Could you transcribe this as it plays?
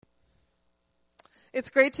It's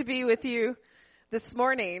great to be with you this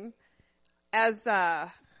morning. As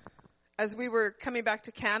we were coming back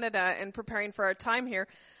to Canada and preparing for our time here,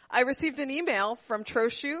 I received an email from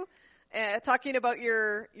Trochu talking about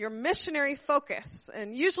your missionary focus.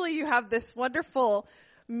 And usually you have this wonderful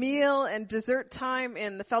meal and dessert time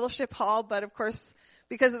in the fellowship hall, but of course,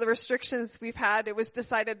 because of the restrictions we've had, it was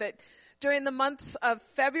decided that during the months of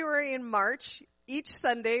February and March, each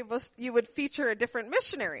Sunday you would feature a different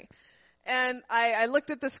missionary. And I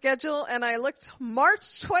looked at the schedule and I looked,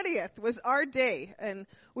 March 20th was our day. And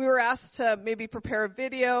we were asked to maybe prepare a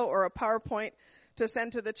video or a PowerPoint to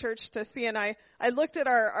send to the church to see. And I looked at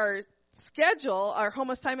our schedule, our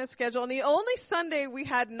home assignment schedule, and the only Sunday we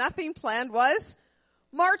had nothing planned was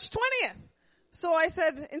March 20th. So I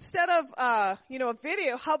said, instead of, a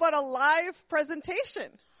video, how about a live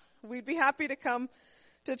presentation? We'd be happy to come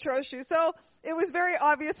to Trochu. So it was very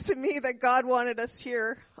obvious to me that God wanted us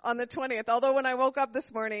here on the 20th. Although when I woke up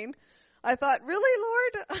this morning, I thought,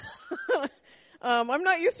 really, Lord? I'm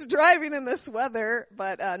not used to driving in this weather,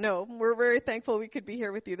 but no, we're very thankful we could be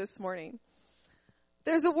here with you this morning.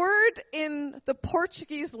 There's a word in the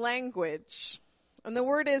Portuguese language, and the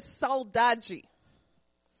word is saudade.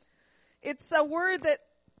 It's a word that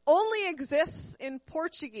only exists in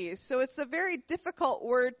Portuguese, so it's a very difficult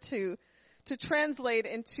word to translate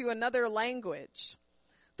into another language.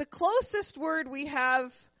 The closest word we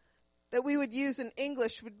have that we would use in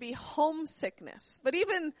English would be homesickness. But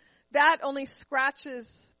even that only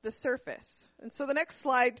scratches the surface. And so the next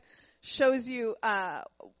slide shows you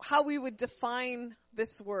how we would define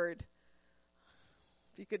this word.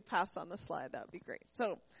 If you could pass on the slide, that would be great.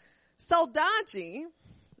 So, saudade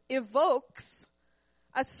evokes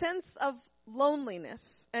a sense of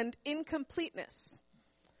loneliness and incompleteness.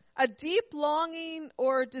 A deep longing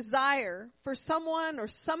or desire for someone or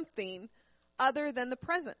something other than the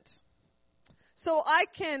present. So I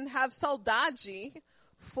can have saudade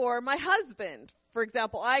for my husband. For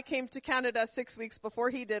example, I came to Canada 6 weeks before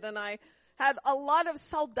he did, and I had a lot of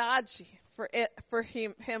saudade for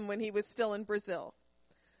him when he was still in Brazil.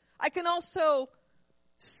 I can also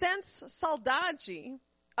sense saudade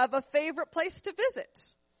of a favorite place to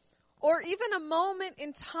visit, or even a moment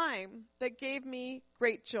in time that gave me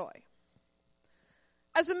great joy.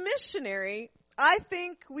 As a missionary, I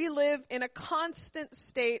think we live in a constant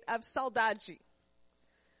state of saudade.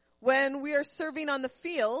 When we are serving on the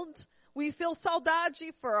field, we feel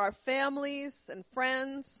saudade for our families and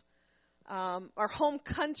friends, our home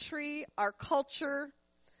country, our culture,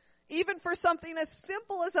 even for something as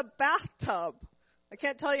simple as a bathtub. I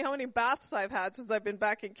can't tell you how many baths I've had since I've been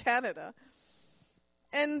back in Canada.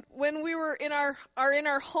 And when we were in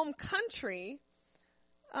our home country,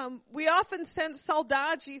 we often sense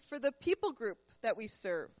saudade for the people group that we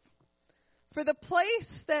serve, for the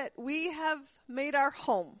place that we have made our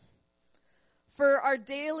home, for our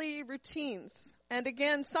daily routines. And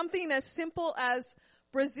again, something as simple as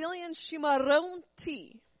Brazilian chimarrão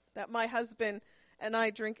tea that my husband and I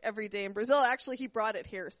drink every day in Brazil. Actually, he brought it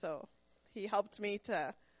here, so he helped me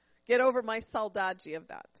to get over my saudade of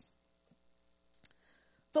that.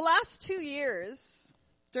 The last 2 years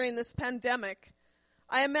during this pandemic,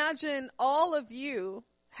 I imagine all of you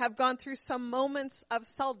have gone through some moments of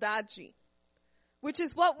saudade, which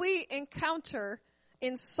is what we encounter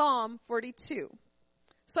in Psalm 42.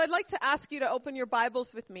 So I'd like to ask you to open your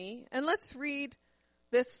Bibles with me, and let's read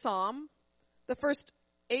this psalm, the first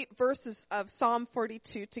 8 verses of Psalm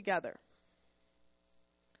 42 together.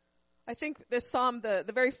 I think this psalm,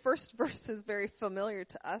 the very first verse is very familiar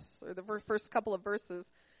to us, or the first couple of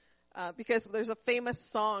verses, because there's a famous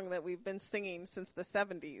song that we've been singing since the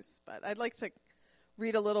 70s. But I'd like to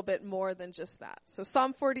read a little bit more than just that. So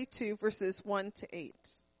Psalm 42, verses 1 to 8.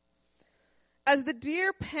 As the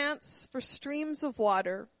deer pants for streams of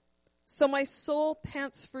water, so my soul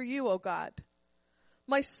pants for you, O God.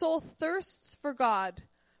 My soul thirsts for God,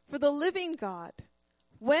 for the living God.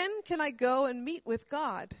 When can I go and meet with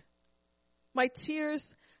God? My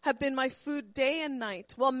tears have been my food day and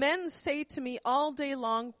night, while men say to me all day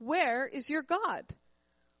long, where is your God?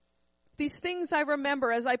 These things I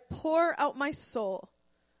remember as I pour out my soul,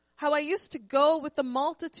 how I used to go with the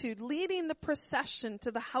multitude, leading the procession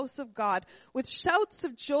to the house of God, with shouts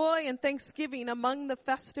of joy and thanksgiving among the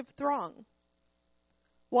festive throng.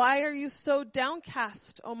 Why are you so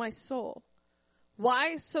downcast, O my soul?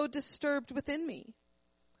 Why so disturbed within me?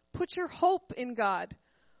 Put your hope in God,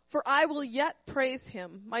 for I will yet praise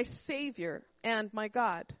him, my Savior and my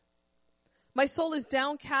God. My soul is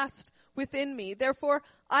downcast within me. Therefore,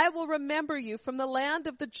 I will remember you from the land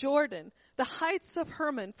of the Jordan, the heights of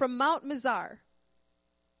Hermon, from Mount Mizar.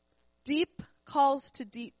 Deep calls to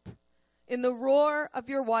deep in the roar of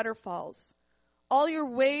your waterfalls. All your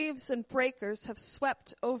waves and breakers have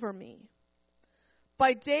swept over me.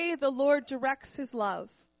 By day the Lord directs his love.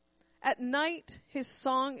 At night his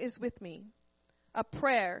song is with me, a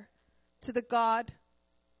prayer to the God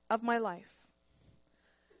of my life.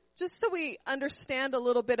 Just so we understand a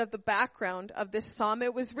little bit of the background of this psalm,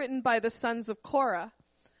 it was written by the sons of Korah.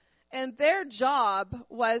 And their job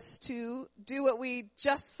was to do what we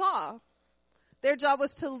just saw. Their job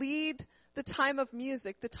was to lead the time of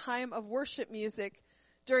music, the time of worship music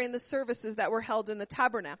during the services that were held in the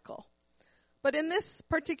tabernacle. But in this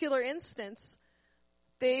particular instance,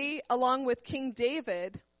 they, along with King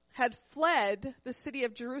David, had fled the city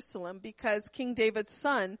of Jerusalem because King David's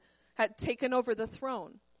son had taken over the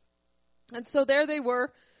throne. And so there they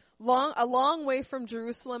were, a long way from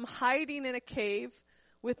Jerusalem, hiding in a cave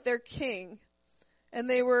with their king. And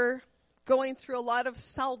they were going through a lot of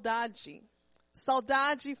saudade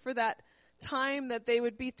for that time that they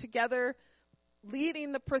would be together,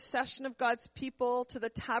 leading the procession of God's people to the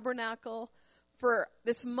tabernacle for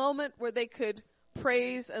this moment where they could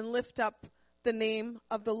praise and lift up the name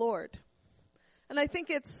of the Lord. And I think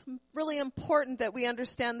it's really important that we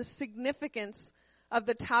understand the significance of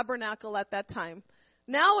the tabernacle at that time.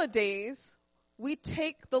 Nowadays, we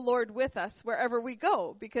take the Lord with us wherever we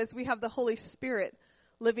go because we have the Holy Spirit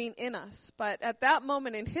living in us. But at that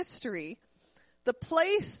moment in history, the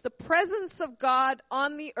presence of God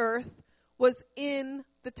on the earth was in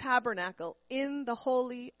the tabernacle, in the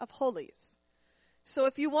Holy of Holies. So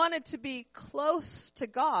if you wanted to be close to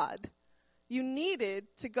God, you needed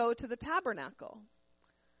to go to the tabernacle.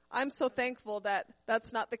 I'm so thankful that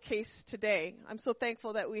that's not the case today. I'm so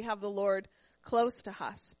thankful that we have the Lord close to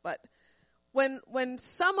us. But when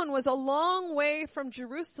someone was a long way from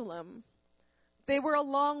Jerusalem, they were a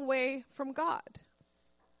long way from God.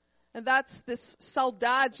 And that's this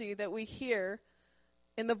saudade that we hear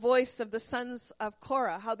in the voice of the sons of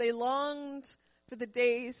Korah, how they longed for the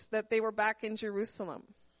days that they were back in Jerusalem.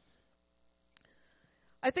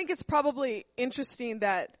 I think it's probably interesting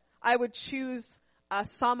that I would choose a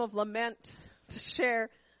psalm of lament to share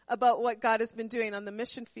about what God has been doing on the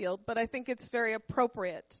mission field, but I think it's very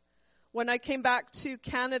appropriate. When I came back to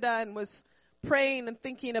Canada and was praying and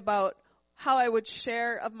thinking about how I would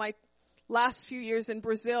share of my last few years in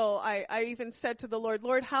Brazil, I even said to the Lord,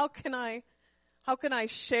 Lord, how can I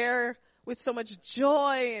share with so much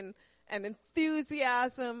joy and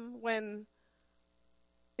enthusiasm when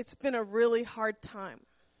it's been a really hard time?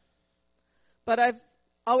 But I've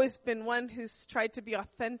always been one who's tried to be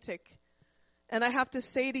authentic. And I have to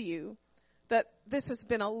say to you that this has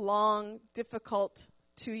been a long, difficult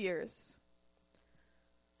 2 years.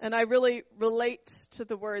 And I really relate to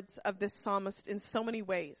the words of this psalmist in so many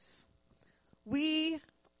ways.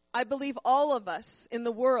 I believe all of us in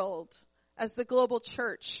the world, as the global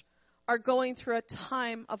church, are going through a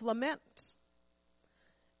time of lament.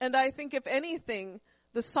 And I think if anything,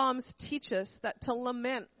 the Psalms teach us that to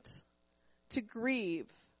lament, to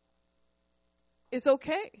grieve, is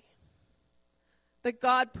okay. That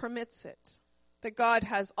God permits it. That God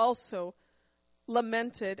has also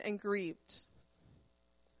lamented and grieved.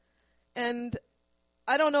 And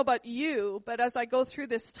I don't know about you, but as I go through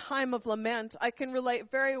this time of lament, I can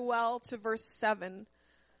relate very well to verse 7,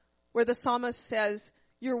 where the psalmist says,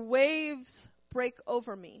 your waves break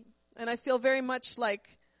over me. And I feel very much like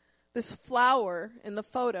this flower in the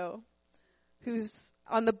photo who's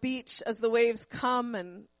on the beach as the waves come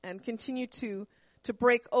and continue to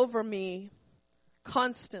break over me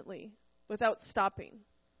constantly without stopping.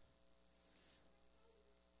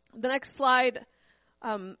 The next slide,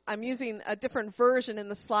 I'm using a different version in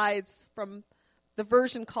the slides from the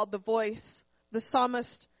version called The Voice. The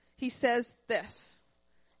psalmist, he says this.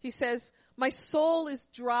 He says, my soul is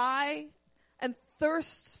dry and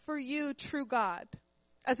thirsts for you, true God,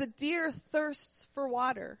 as a deer thirsts for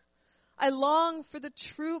water. I long for the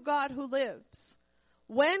true God who lives.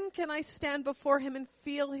 When can I stand before him and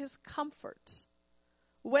feel his comfort?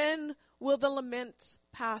 When will the lament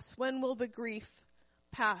pass? When will the grief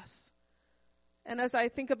pass? And as I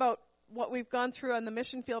think about what we've gone through on the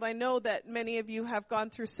mission field, I know that many of you have gone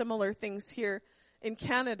through similar things here in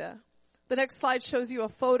Canada. The next slide shows you a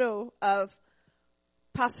photo of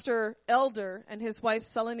Pastor Elder and his wife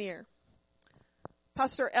Selenir.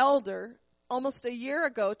 Pastor Elder, almost a year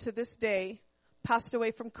ago to this day, passed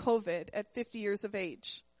away from COVID at 50 years of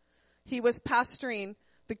age. He was pastoring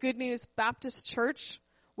the Good News Baptist Church,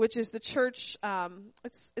 which is the church,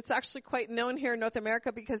 it's actually quite known here in North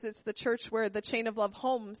America because it's the church where the Chain of Love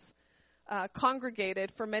Homes congregated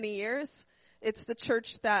for many years. It's the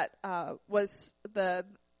church that was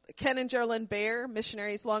Ken and Geraldine Bayer,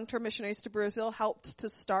 missionaries, long-term missionaries to Brazil, helped to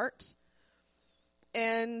start.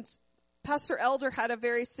 And Pastor Elder had a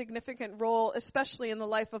very significant role, especially in the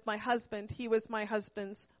life of my husband. He was my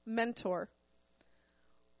husband's mentor.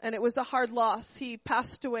 And it was a hard loss. He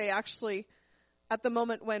passed away actually at the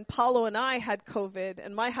moment when Paulo and I had COVID,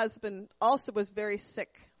 and my husband also was very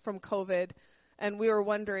sick from COVID, and we were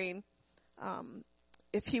wondering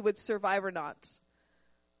if he would survive or not.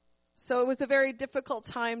 So it was a very difficult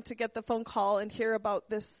time to get the phone call and hear about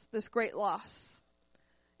this great loss,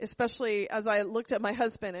 especially as I looked at my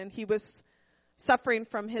husband, and he was suffering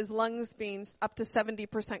from his lungs being up to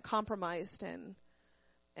 70% compromised.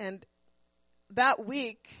 And that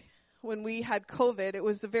week, when we had COVID, it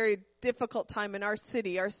was a very difficult time in our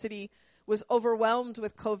city. Our city was overwhelmed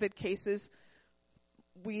with COVID cases.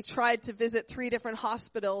 We tried to visit 3 different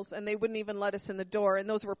hospitals, and they wouldn't even let us in the door. And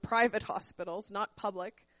those were private hospitals, not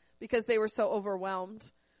public, because they were so overwhelmed.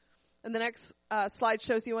 And the next slide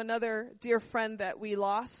shows you another dear friend that we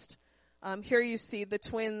lost. Here you see the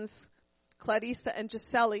twins, Clarissa and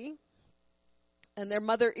Gisele, and their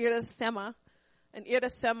mother, Iracema. And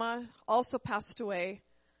Iracema also passed away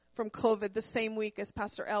from COVID the same week as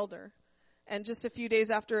Pastor Elder. And just a few days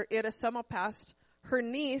after Iracema passed, her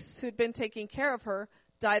niece, who'd been taking care of her,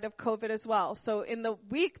 died of COVID as well. So in the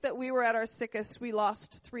week that we were at our sickest, we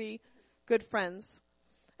lost 3 good friends.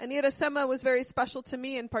 And Iracema was very special to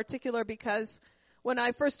me in particular because when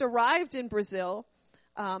I first arrived in Brazil,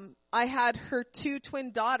 I had her 2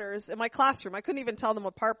 twin daughters in my classroom. I couldn't even tell them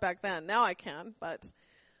apart back then. Now I can, but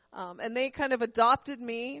and they kind of adopted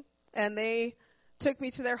me, and they took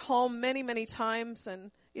me to their home many, many times,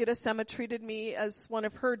 and Iracema treated me as one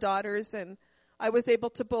of her daughters, and I was able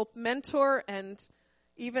to both mentor, and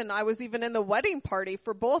I was even in the wedding party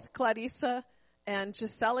for both Clarissa and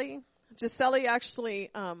Gisele. Gisele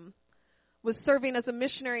actually was serving as a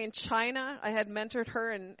missionary in China. I had mentored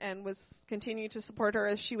her and was continuing to support her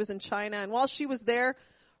as she was in China. And while she was there,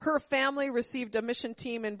 her family received a mission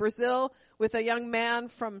team in Brazil with a young man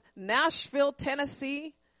from Nashville,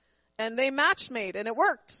 Tennessee, and they match made, and it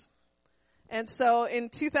worked. And so in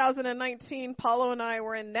 2019, Paulo and I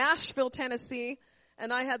were in Nashville, Tennessee,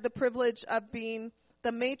 and I had the privilege of being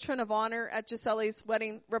the matron of honor at Gisele's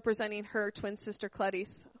wedding, representing her twin sister,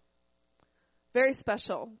 Clarissa. Very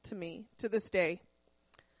special to me to this day.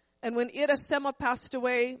 And when Iracema passed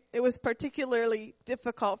away, it was particularly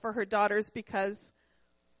difficult for her daughters because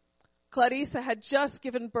Clarissa had just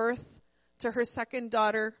given birth to her second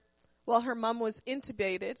daughter while her mom was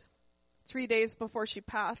intubated 3 days before she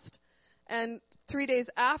passed. And 3 days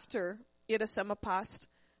after Iracema passed,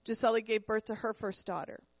 Gisele gave birth to her first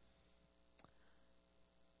daughter.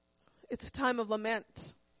 It's a time of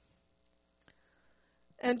lament.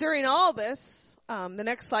 And during all this, the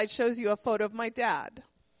next slide shows you a photo of my dad.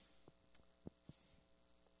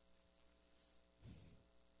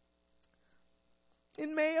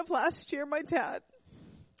 In May of last year, my dad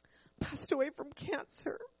passed away from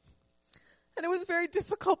cancer. And it was very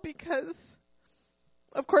difficult because,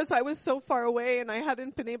 of course, I was so far away and I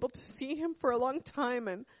hadn't been able to see him for a long time.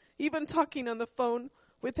 And even talking on the phone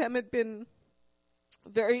with him had been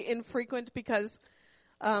very infrequent because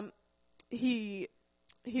he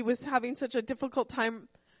was having such a difficult time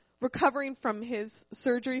recovering from his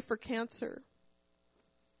surgery for cancer.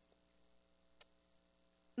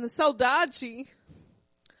 And the saudade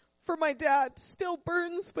for my dad still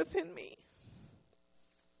burns within me.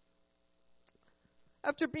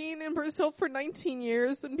 After being in Brazil for 19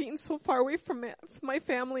 years and being so far away from my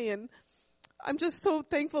family, and I'm just so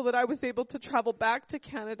thankful that I was able to travel back to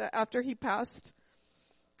Canada after he passed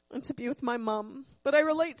and to be with my mom. But I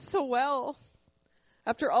relate so well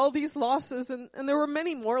after all these losses, and there were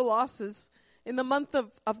many more losses. In the month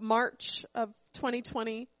of March of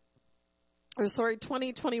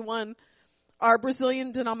 2021, our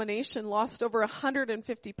Brazilian denomination lost over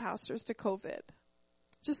 150 pastors to COVID.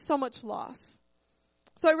 Just so much loss.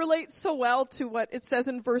 So I relate so well to what it says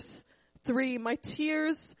in verse 3, "My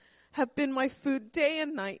tears have been my food day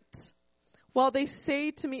and night, while they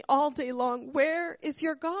say to me all day long, 'Where is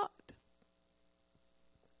your God?'"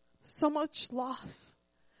 So much loss.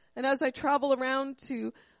 And as I travel around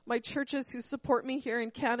to my churches who support me here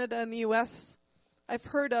in Canada and the U.S., I've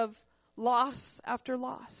heard of loss after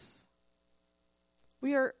loss.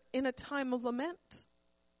 We are in a time of lament.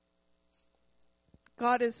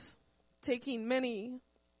 God is taking many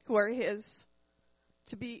who are His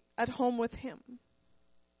to be at home with Him.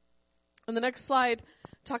 And the next slide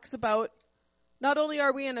talks about not only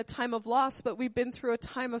are we in a time of loss, but we've been through a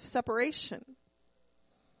time of separation.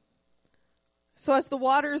 So as the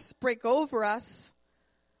waters break over us,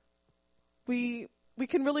 we we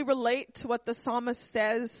can really relate to what the psalmist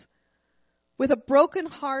says. With a broken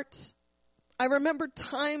heart, I remember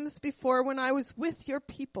times before when I was with your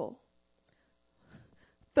people.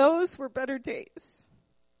 Those were better days.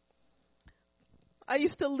 I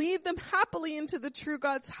used to lead them happily into the true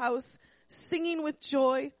God's house, singing with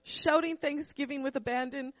joy, shouting thanksgiving with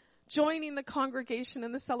abandon, joining the congregation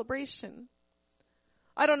in the celebration.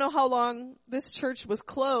 I don't know how long this church was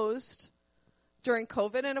closed during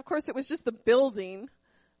COVID, and of course it was just the building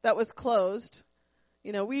that was closed.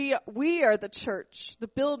 You know, we are the church. The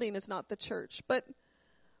building is not the church. But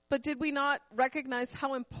did we not recognize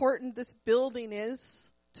how important this building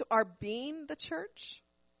is to our being the church?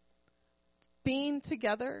 Being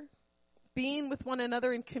together, being with one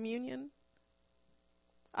another in communion.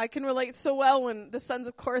 I can relate so well when the Sons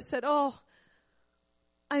of Korah said, "Oh,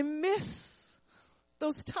 I miss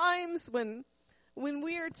those times when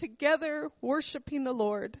we are together worshiping the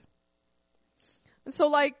Lord." And so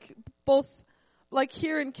like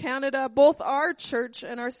here in Canada, both our church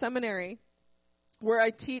and our seminary where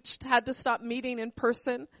I teach had to stop meeting in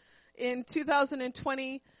person. In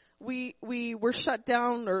 2020, we were shut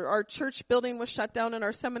down, or our church building was shut down and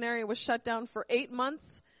our seminary was shut down for 8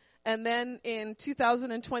 months. And then in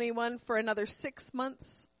 2021 for another 6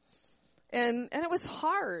 months. And it was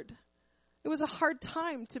hard. It was a hard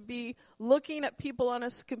time to be looking at people on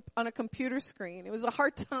a computer screen. It was a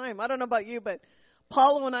hard time. I don't know about you, but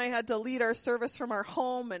Paulo and I had to lead our service from our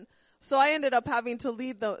home. And so I ended up having to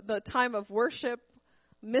lead the time of worship,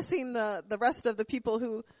 missing the rest of the people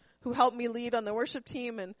who helped me lead on the worship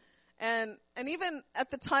team. And even at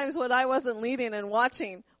the times when I wasn't leading and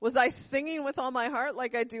watching, was I singing with all my heart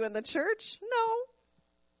like I do in the church? No.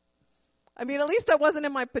 I mean, at least I wasn't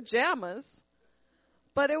in my pajamas.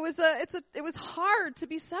 But it was hard to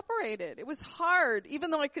be separated. It was hard,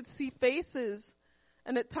 even though I could see faces,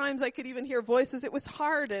 and at times I could even hear voices. It was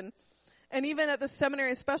hard, and even at the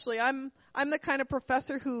seminary especially, I'm the kind of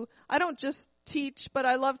professor who I don't just teach, but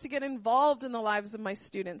I love to get involved in the lives of my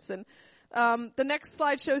students. And the next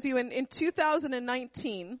slide shows you in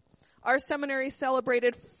 2019, our seminary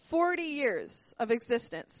celebrated 40 years of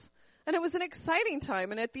existence. And it was an exciting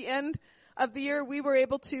time. And at the end of the year, we were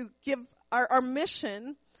able to give our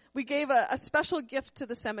mission. We gave a special gift to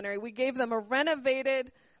the seminary. We gave them a renovated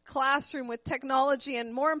classroom with technology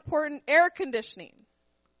and, more important, air conditioning.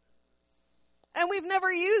 And we've never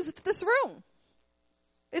used this room.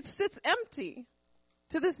 It sits empty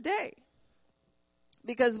to this day,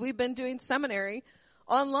 because we've been doing seminary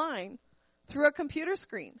online through a computer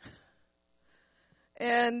screen.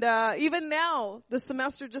 And even now, the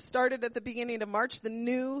semester just started at the beginning of March, the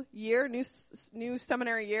new year, new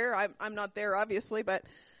seminary year. I'm not there, obviously, but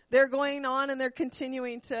they're going on and they're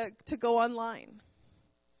continuing to go online.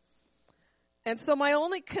 And so my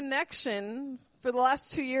only connection for the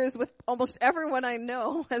last 2 years with almost everyone I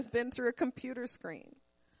know has been through a computer screen.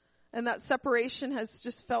 And that separation has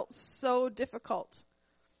just felt so difficult.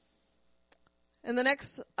 And the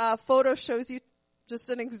next photo shows you just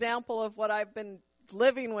an example of what I've been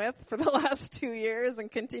living with for the last 2 years and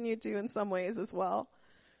continue to in some ways as well.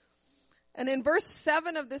 And in verse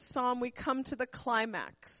 7 of this psalm, we come to the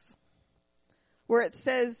climax where it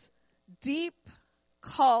says, "Deep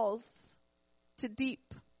calls to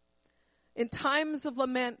deep." In times of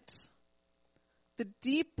lament, the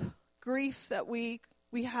deep grief that we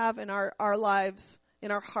have in our lives,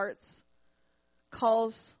 in our hearts,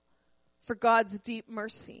 calls for God's deep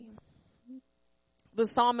mercy. The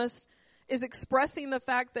psalmist is expressing the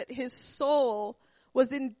fact that his soul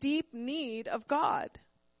was in deep need of God.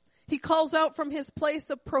 He calls out from his place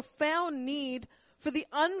of profound need for the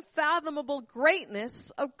unfathomable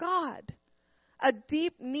greatness of God. A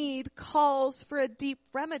deep need calls for a deep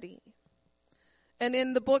remedy. And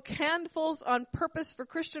in the book Handfuls on Purpose for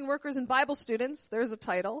Christian Workers and Bible Students, there's a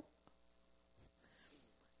title.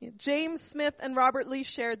 James Smith and Robert Lee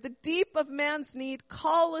shared, "The deep of man's need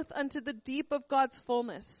calleth unto the deep of God's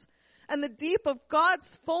fullness. And the deep of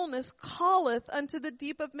God's fullness calleth unto the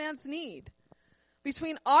deep of man's need."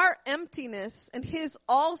 Between our emptiness and his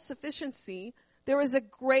all-sufficiency, there is a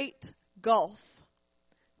great gulf.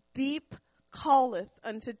 Deep calleth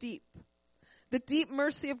unto deep. The deep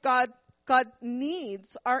mercy of God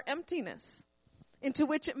needs our emptiness, into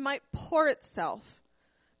which it might pour itself.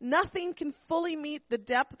 Nothing can fully meet the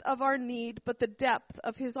depth of our need but the depth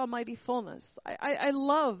of his almighty fullness. I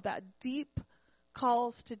love that. Deep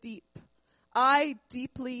calls to deep. I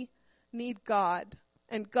deeply need God,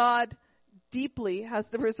 and God deeply has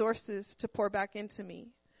the resources to pour back into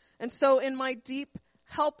me. And so in my deep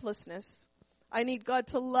helplessness, I need God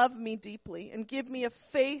to love me deeply and give me a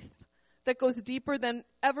faith that goes deeper than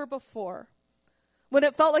ever before. when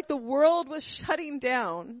it felt like the world was shutting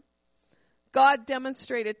down, God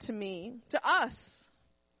demonstrated to me, to us,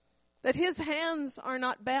 that his hands are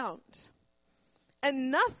not bound. And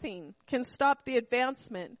nothing can stop the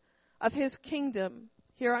advancement of his kingdom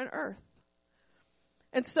here on earth.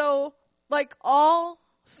 And so, like all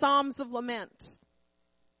Psalms of lament,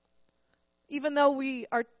 even though we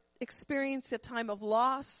are experiencing a time of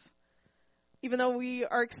loss, even though we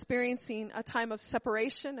are experiencing a time of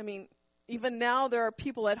separation, I mean, even now there are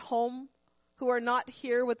people at home who are not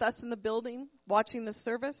here with us in the building watching the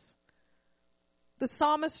service. The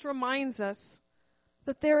psalmist reminds us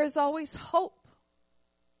that there is always hope.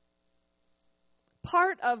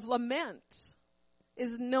 Part of lament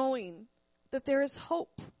is knowing that there is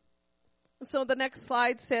hope. And so the next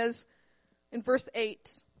slide says in verse 8,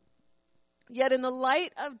 yet in the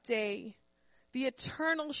light of day, the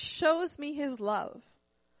Eternal shows me his love.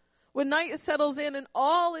 When night settles in and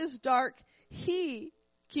all is dark, he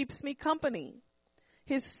keeps me company.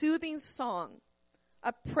 His soothing song,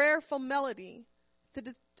 a prayerful melody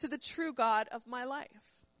to the true God of my life.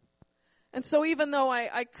 And so even though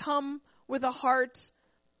I come with a heart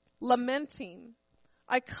lamenting,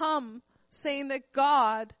 I come saying that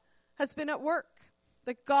God has been at work,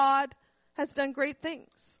 that God has done great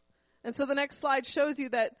things. And so the next slide shows you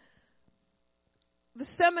that the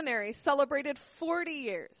seminary celebrated 40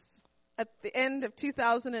 years at the end of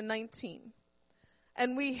 2019.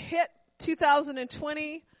 And we hit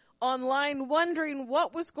 2020 online wondering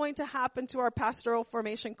what was going to happen to our pastoral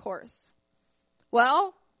formation course.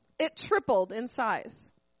 Well, it tripled in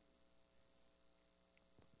size.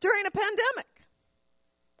 During a pandemic.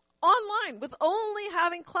 Online, with only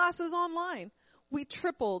having classes online, we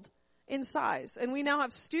tripled in size. And we now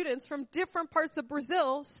have students from different parts of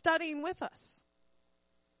Brazil studying with us.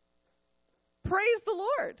 Praise the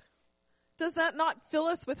Lord. Does that not fill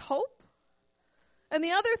us with hope? And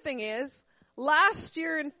the other thing is, last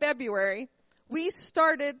year in February, we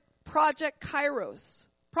started Project Kairos.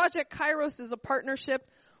 Project Kairos is a partnership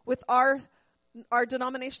with our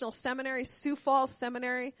denominational seminary, Sioux Falls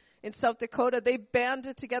Seminary in South Dakota. They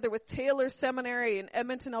banded together with Taylor Seminary in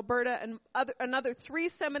Edmonton, Alberta, and another 3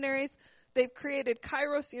 seminaries. They've created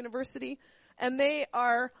Kairos University, and they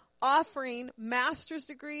are offering master's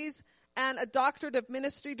degrees and a doctorate of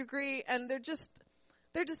ministry degree, and they're just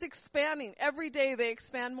expanding. Every day they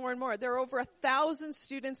expand more and more. There are over 1,000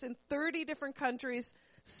 students in 30 different countries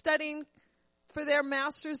studying for their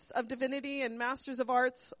Masters of Divinity and Masters of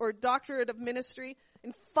Arts or Doctorate of Ministry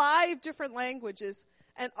in 5 different languages,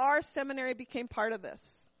 and our seminary became part of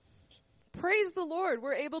this. Praise the Lord.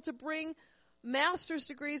 We're able to bring master's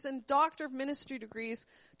degrees and Doctor of Ministry degrees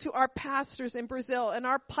to our pastors in Brazil, and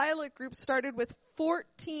our pilot group started with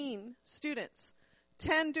 14 students,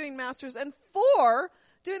 10 doing masters and 4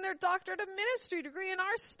 doing their Doctorate of Ministry degree in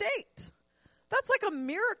our state. That's like a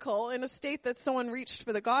miracle in a state that someone reached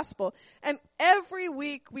for the gospel. And every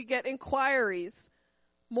week we get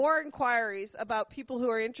more inquiries about people who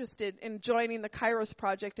are interested in joining the Kairos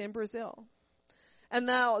Project in Brazil. And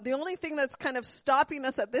now the only thing that's kind of stopping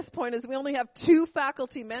us at this point is we only have 2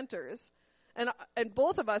 faculty mentors. And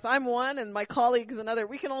both of us, I'm one and my colleagues another,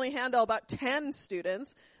 we can only handle about 10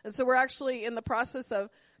 students. And so we're actually in the process of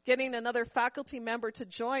getting another faculty member to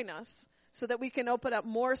join us so that we can open up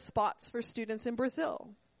more spots for students in Brazil.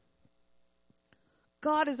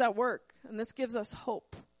 God is at work, and this gives us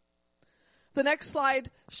hope. The next slide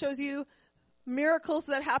shows you miracles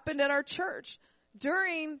that happened at our church.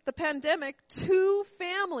 During the pandemic, 2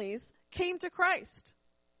 families came to Christ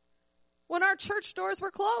when our church doors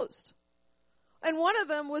were closed. And one of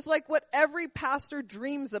them was like what every pastor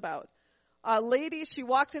dreams about. A lady, she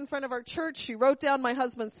walked in front of our church. She wrote down my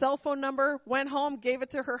husband's cell phone number, went home, gave it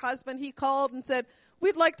to her husband. He called and said,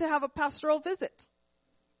 we'd like to have a pastoral visit.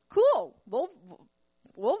 Cool.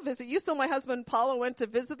 We'll visit you. So my husband, Paulo, went to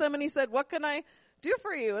visit them, and he said, what can I do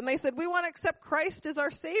for you? And they said, we want to accept Christ as our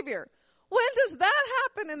Savior. When does that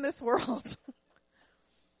happen in this world?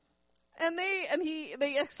 And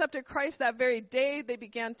they accepted Christ that very day. They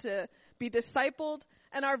began to be discipled.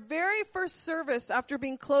 And our very first service after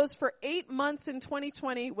being closed for 8 months in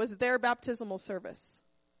 2020 was their baptismal service.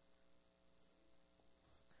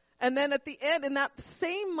 And then at the end, in that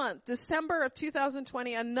same month, December of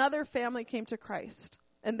 2020, another family came to Christ.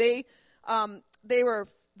 And they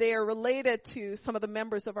are related to some of the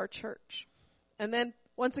members of our church. And then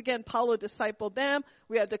once again, Paulo discipled them.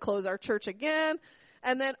 We had to close our church again.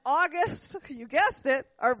 And then August, you guessed it,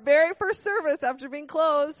 our very first service after being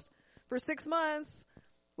closed for 6 months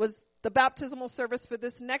was the baptismal service for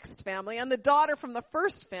this next family and the daughter from the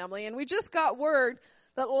first family. And we just got word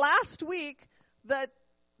that last week that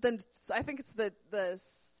I think it's the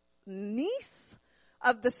niece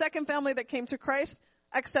of the second family that came to Christ,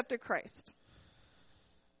 accepted Christ.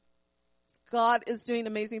 God is doing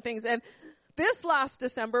amazing things. And this last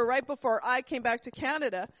December, right before I came back to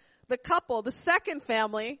Canada, the couple, the second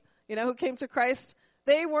family, who came to Christ,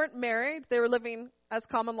 they weren't married. They were living as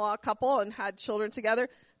common law couple and had children together.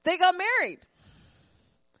 They got married.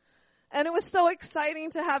 And it was so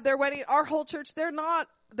exciting to have their wedding. Our whole church, they're not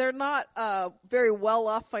very well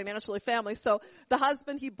off financially family. So the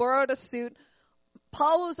husband, he borrowed a suit.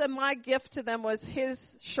 Paulo's and my gift to them was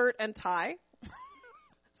his shirt and tie.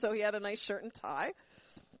 So he had a nice shirt and tie.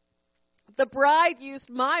 The bride used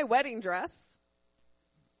my wedding dress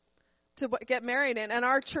to get married in, and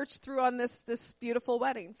our church threw on this beautiful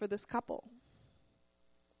wedding for this couple.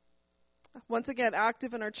 Once again,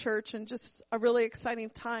 active in our church, and just a really exciting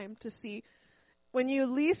time to see. When you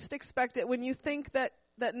least expect it, when you think that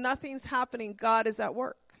nothing's happening, God is at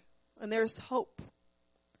work, and there's hope.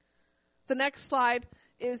 The next slide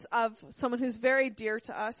is of someone who's very dear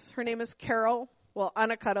to us. Her name is Carol. Well,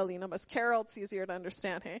 Ana Carolina, but Carol, it's easier to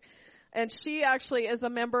understand, hey? And she actually is a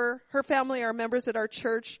member, her family are members at our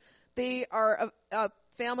church. They are a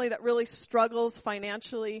family that really struggles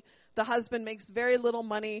financially. The husband makes very little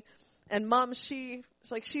money. And mom, she's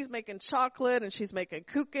making chocolate, and she's making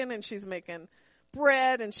kuchen, and she's making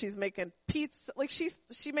bread, and she's making pizza. Like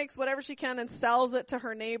she makes whatever she can and sells it to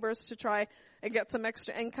her neighbors to try and get some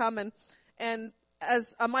extra income. And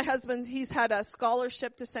as my husband, he's had a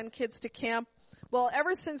scholarship to send kids to camp. Well,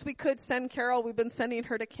 ever since we could send Carol, we've been sending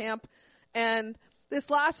her to camp. And this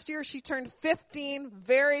last year, she turned 15,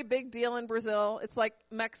 very big deal in Brazil. It's like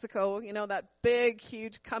Mexico, that big,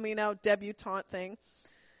 huge coming out debutante thing.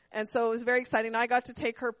 And so it was very exciting. I got to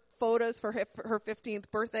take her photos for her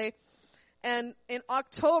 15th birthday. And in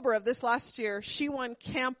October of this last year, she won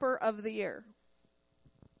Camper of the Year.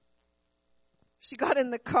 She got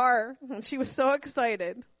in the car, and she was so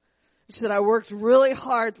excited. She said, I worked really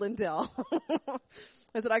hard, Lindell.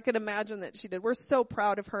 I said, I could imagine that she did. We're so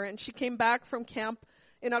proud of her. And she came back from camp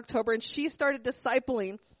in October, and she started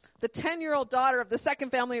discipling the 10-year-old daughter of the second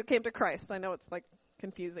family who came to Christ. I know it's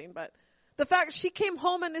confusing, but the fact she came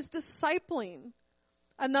home and is discipling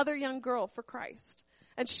another young girl for Christ.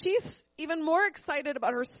 And she's even more excited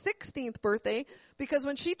about her 16th birthday, because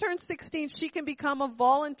when she turns 16, she can become a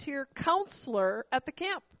volunteer counselor at the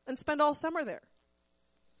camp and spend all summer there.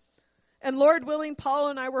 And Lord willing,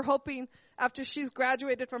 Paula and I were hoping after she's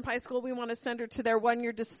graduated from high school, we want to send her to their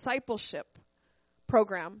 1-year discipleship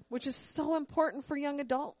program, which is so important for young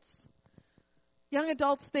adults. Young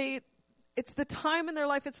adults, it's the time in their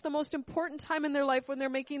life, it's the most important time in their life when they're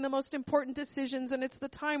making the most important decisions, and it's the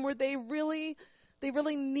time where they really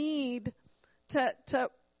need to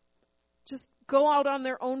just go out on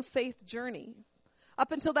their own faith journey.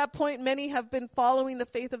 Up until that point, many have been following the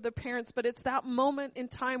faith of their parents, but it's that moment in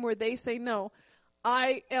time where they say, no,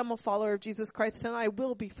 I am a follower of Jesus Christ, and I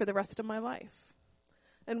will be for the rest of my life.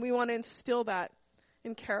 And we want to instill that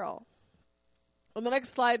in Carol. On the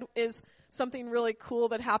next slide is something really cool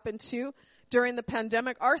that happened too during the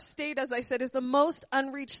pandemic. Our state, as I said, is the most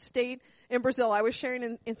unreached state in Brazil. I was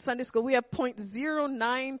sharing in Sunday school, we have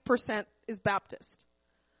 0.09% is Baptist.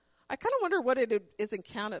 I kind of wonder what it is in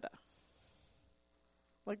Canada.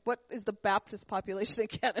 Like, what is the Baptist population in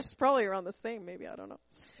Canada? It's probably around the same, maybe. I don't know.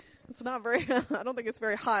 It's not very, I don't think it's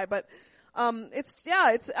very high, but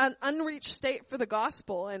it's an unreached state for the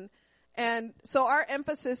gospel. And so our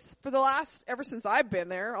emphasis for ever since I've been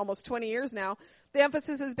there, almost 20 years now, the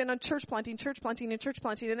emphasis has been on church planting, and church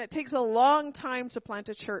planting. And it takes a long time to plant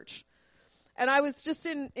a church. And I was just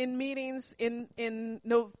in meetings in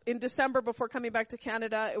December before coming back to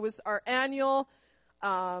Canada. It was our annual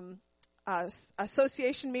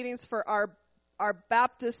association meetings for our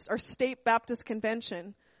state Baptist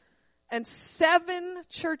convention, and 7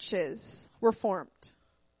 churches were formed.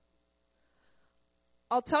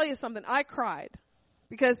 I'll tell you something. I cried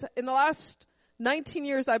because in the last 19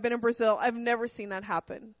 years I've been in Brazil, I've never seen that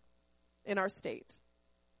happen in our state.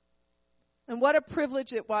 And what a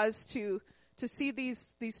privilege it was to see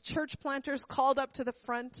these church planters called up to the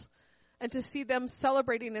front, and to see them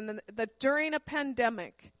celebrating that during a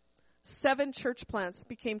pandemic, 7 church plants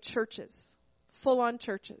became churches, full-on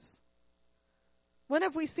churches. When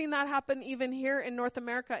have we seen that happen even here in North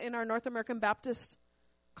America, in our North American Baptist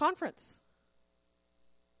Conference?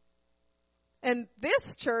 And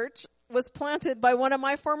this church was planted by one of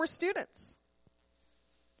my former students.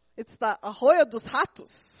 It's the Arroio dos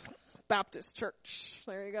Ratos Baptist Church.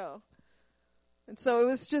 There you go. And so it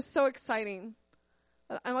was just so exciting.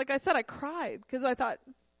 And like I said, I cried because I thought,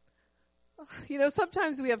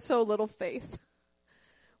 sometimes we have so little faith.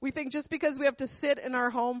 We think just because we have to sit in our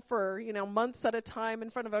home for, months at a time in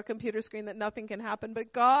front of a computer screen that nothing can happen.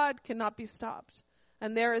 But God cannot be stopped.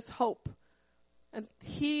 And there is hope. And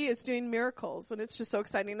He is doing miracles. And it's just so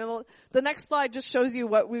exciting. And the next slide just shows you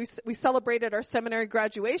what we celebrated our seminary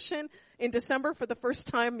graduation in December for the first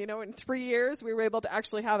time, in 3 years. We were able to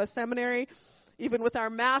actually have a seminary, even with our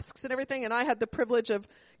masks and everything. And I had the privilege of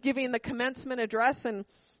giving the commencement address. And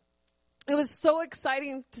it was so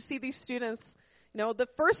exciting to see these students. The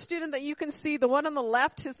first student that you can see, the one on the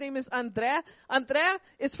left, his name is André. André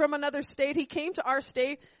is from another state. He came to our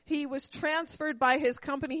state. He was transferred by his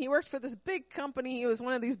company. He worked for this big company. He was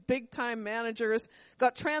one of these big-time managers,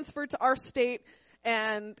 got transferred to our state,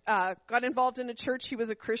 and got involved in a church. He was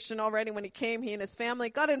a Christian already when he came. He and his family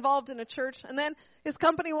got involved in a church. And then his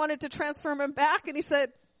company wanted to transfer him back, and he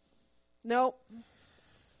said, "No,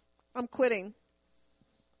 I'm quitting.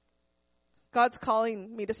 God's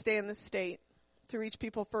calling me to stay in this state, to reach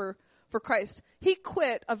people for Christ." He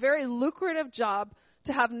quit a very lucrative job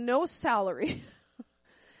to have no salary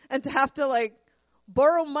and to have to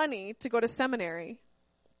borrow money to go to seminary.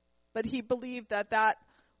 But he believed that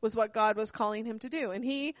was what God was calling him to do. And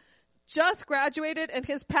he just graduated, and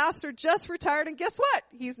his pastor just retired. And guess what?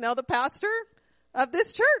 He's now the pastor of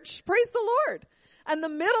this church. Praise the Lord. And the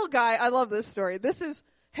middle guy, I love this story. This is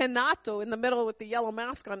Renato in the middle with the yellow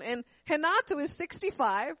mask on. And Renato is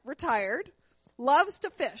 65, retired, loves to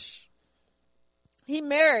fish. He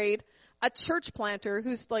married a church planter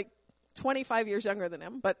who's 25 years younger than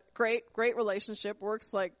him, but great relationship, works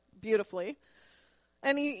beautifully.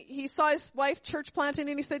 And he saw his wife church planting,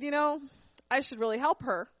 and he said, I should really help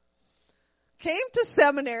her. Came to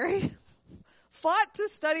seminary, fought to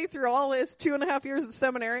study through all his 2.5 years of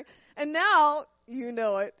seminary, and now,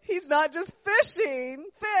 he's not just fishing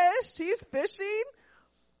fish, he's fishing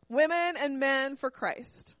women and men for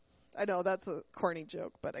Christ. I know that's a corny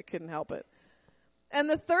joke, but I couldn't help it. And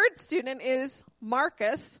the third student is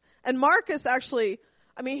Marcus. And Marcus actually,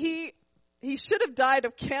 he should have died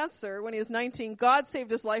of cancer when he was 19. God saved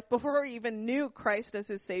his life before he even knew Christ as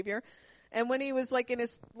his Savior. And when he was in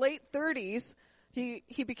his late 30s,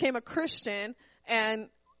 he became a Christian, and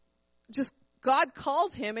just God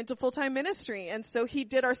called him into full-time ministry. And so he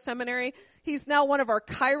did our seminary. He's now one of our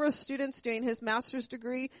Kairos students doing his master's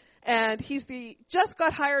degree. And he's just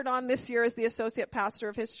got hired on this year as the associate pastor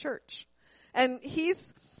of his church. And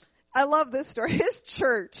I love this story. His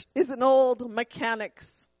church is an old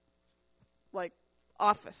mechanics,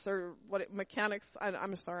 office or mechanics.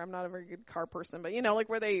 I'm sorry, I'm not a very good car person, but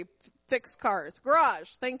where they fix cars. Garage.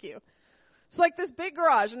 Thank you. It's this big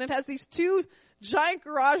garage, and it has these 2 giant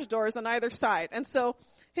garage doors on either side. And so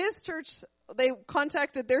his church, they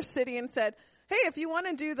contacted their city and said, "Hey, if you want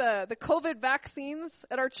to do the COVID vaccines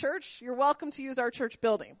at our church, you're welcome to use our church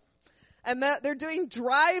building." And that they're doing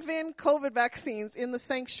drive-in COVID vaccines in the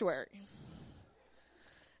sanctuary.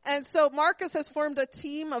 And so Marcus has formed a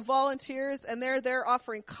team of volunteers, and they're there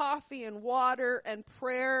offering coffee and water and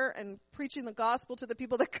prayer and preaching the gospel to the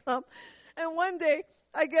people that come. And one day,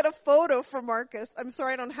 I get a photo from Marcus. I'm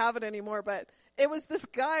sorry I don't have it anymore, but it was this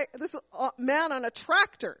man on a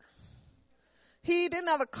tractor. He didn't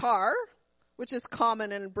have a car, which is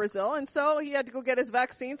common in Brazil, and so he had to go get his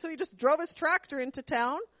vaccine. So he just drove his tractor into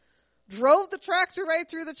town, drove the tractor right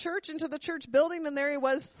through the church into the church building, and there he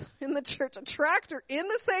was in the church, a tractor in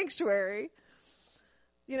the sanctuary,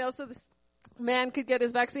 so this man could get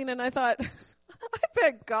his vaccine. And I thought, I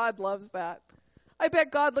bet God loves that. I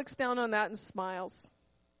bet God looks down on that and smiles.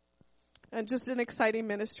 And just an exciting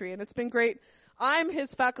ministry. And it's been great. I'm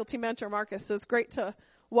his faculty mentor, Marcus, so it's great to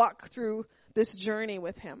walk through this journey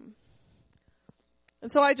with him. And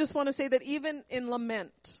so I just want to say that even in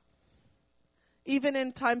lament, even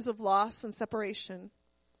in times of loss and separation,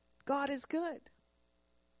 God is good.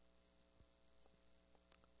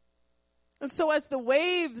 And so as the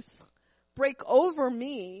waves break over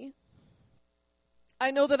me,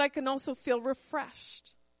 I know that I can also feel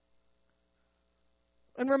refreshed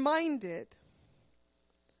and reminded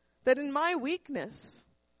that in my weakness,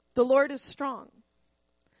 the Lord is strong.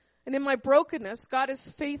 And in my brokenness, God is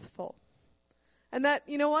faithful. And that,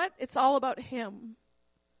 it's all about Him.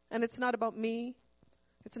 And it's not about me.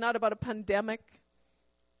 It's not about a pandemic.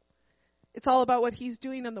 It's all about what He's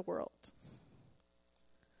doing in the world.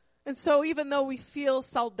 And so even though we feel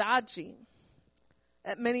saudade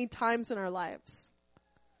at many times in our lives,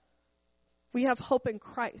 we have hope in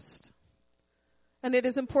Christ. And it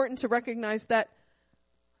is important to recognize that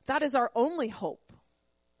that is our only hope,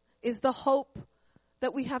 is the hope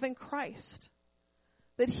that we have in Christ.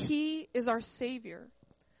 That He is our Savior.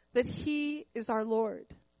 That He is our Lord.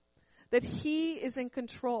 That He is in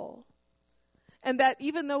control. And that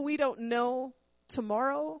even though we don't know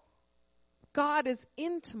tomorrow, God is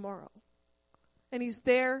in tomorrow. And he's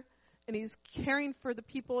there, and he's caring for the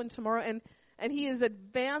people in tomorrow, and he is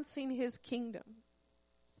advancing his kingdom.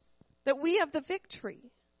 That we have the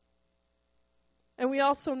victory. And we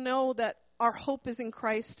also know that our hope is in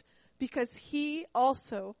Christ because he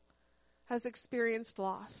also has experienced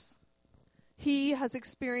loss. He has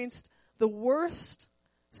experienced the worst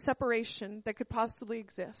separation that could possibly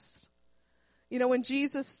exist. You know, when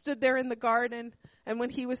Jesus stood there in the garden and when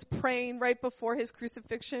he was praying right before his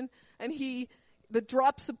crucifixion and the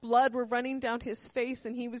drops of blood were running down his face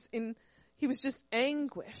and he was just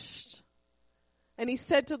anguished. And he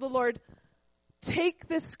said to the Lord, "Take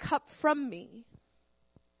this cup from me."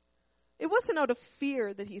 It wasn't out of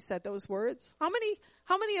fear that he said those words. How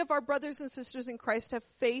many of our brothers and sisters in Christ have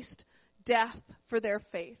faced death for their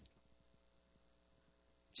faith?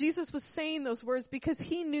 Jesus was saying those words because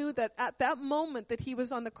he knew that at that moment that he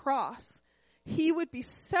was on the cross, he would be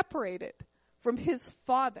separated from his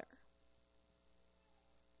Father.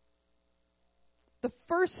 The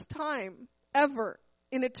first time ever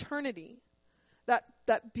in eternity,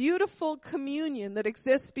 that beautiful communion that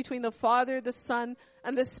exists between the Father, the Son,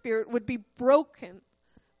 and the Spirit would be broken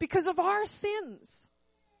because of our sins.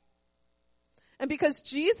 And because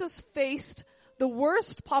Jesus faced the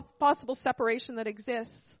worst possible separation that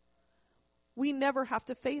exists, we never have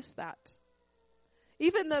to face that.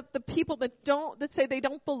 Even the people that say they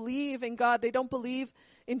don't believe in God, they don't believe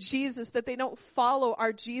in Jesus, that they don't follow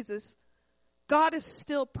our Jesus, God is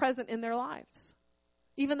still present in their lives.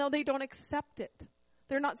 Even though they don't accept it.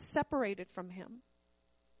 They're not separated from him.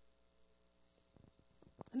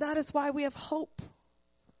 And that is why we have hope.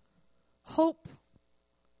 Hope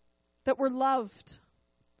that we're loved.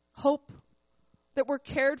 Hope that we're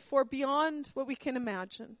cared for beyond what we can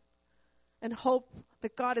imagine. And hope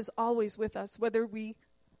that God is always with us, whether we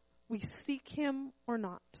seek him or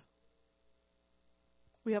not.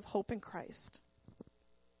 We have hope in Christ.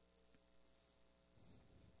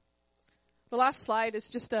 The last slide is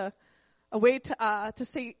just a way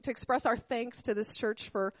to express our thanks to this church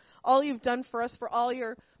for all you've done for us, for all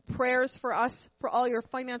your prayers for us, for all your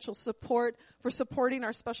financial support, for supporting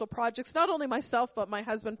our special projects. Not only myself, but my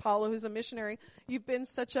husband, Paulo, who's a missionary. You've been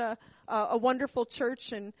such a wonderful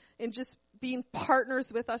church and just being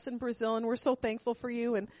partners with us in Brazil, and we're so thankful for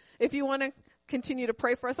you. And if you want to continue to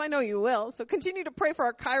pray for us, I know you will. So continue to pray for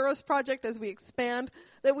our Kairos project as we expand,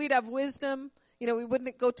 that we'd have wisdom. You know, we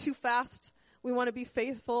wouldn't go too fast. We want to be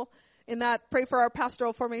faithful in that. Pray for our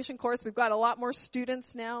pastoral formation course. We've got a lot more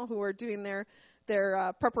students now who are doing their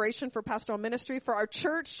preparation for pastoral ministry. For our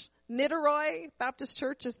church, Niterói Baptist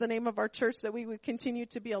Church is the name of our church, that we would continue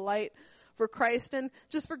to be a light for Christ, and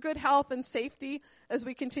just for good health and safety as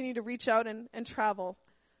we continue to reach out and travel.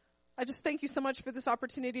 I just thank you so much for this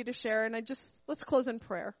opportunity to share, and let's close in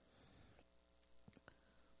prayer.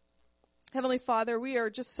 Heavenly Father, we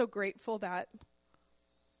are just so grateful that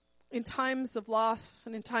in times of loss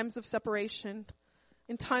and in times of separation,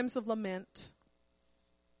 in times of lament,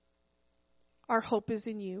 our hope is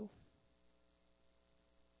in you.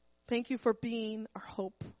 Thank you for being our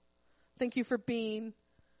hope. Thank you for being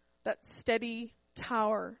that steady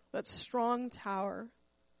tower, that strong tower.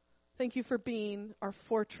 Thank you for being our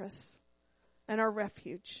fortress and our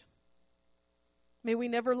refuge. May we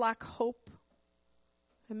never lack hope,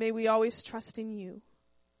 and may we always trust in you.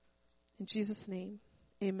 In Jesus' name,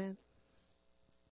 amen.